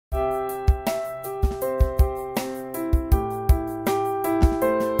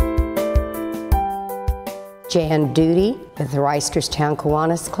Jan Duty with the Reisterstown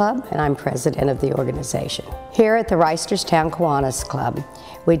Kiwanis Club, and I'm president of the organization. Here at the Reisterstown Kiwanis Club,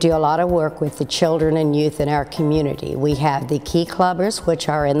 we do a lot of work with the children and youth in our community. We have the Key Clubbers, which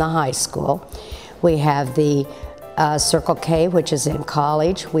are in the high school. We have the Circle K, which is in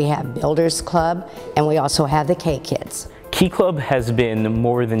college. We have Builders Club, and we also have the K Kids. Key Club has been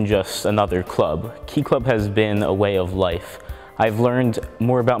more than just another club. Key Club has been a way of life. I've learned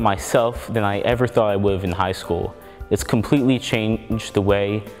more about myself than I ever thought I would have in high school. It's completely changed the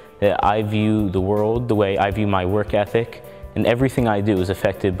way that I view the world, the way I view my work ethic, and everything I do is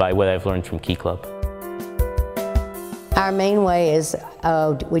affected by what I've learned from Key Club. Our main way is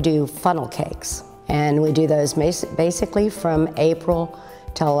we do funnel cakes, and we do those basically from April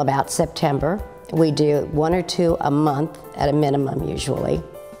till about September. We do 1 or 2 a month at a minimum usually.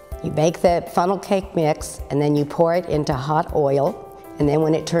 You bake the funnel cake mix and then you pour it into hot oil, and then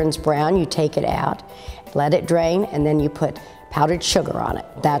when it turns brown you take it out, let it drain, and then you put powdered sugar on it.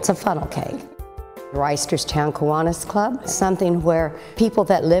 That's a funnel cake. Reisterstown Kiwanis Club, something where people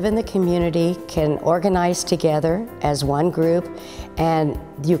that live in the community can organize together as one group, and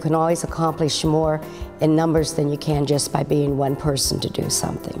you can always accomplish more in numbers than you can just by being one person to do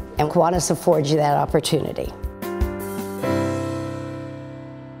something. And Kiwanis affords you that opportunity.